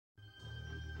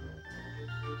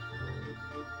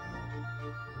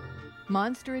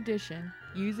Monster addition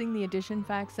using the addition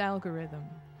facts algorithm.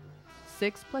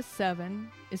 6 plus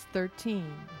 7 is 13.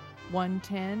 1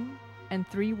 10 and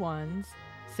 3 ones.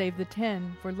 Save the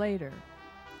 10 for later.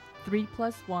 3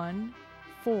 plus 1,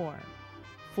 4.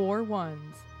 4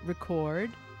 ones. Record.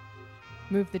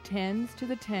 Move the tens to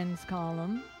the tens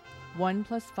column. 1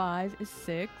 plus 5 is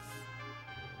 6.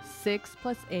 6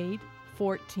 plus 8,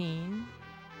 14.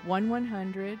 1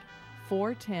 100,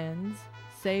 4 tens.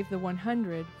 Save the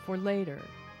 100 for later.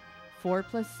 4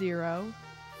 plus 0,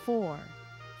 4.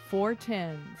 4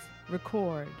 tens.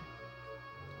 Record.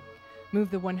 Move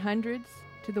the 100s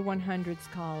to the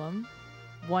 100s column.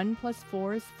 1 plus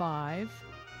 4 is 5.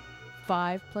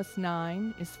 5 plus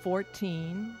 9 is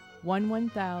 14. 1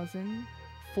 1000,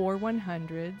 4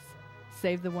 100s.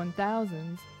 Save the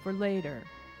 1000s for later.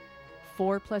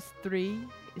 4 plus 3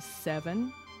 is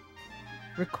 7.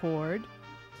 Record.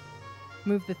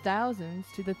 Move the thousands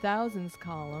to the thousands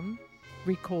column.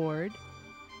 Record.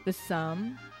 The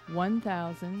sum,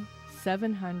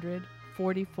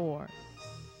 1,744.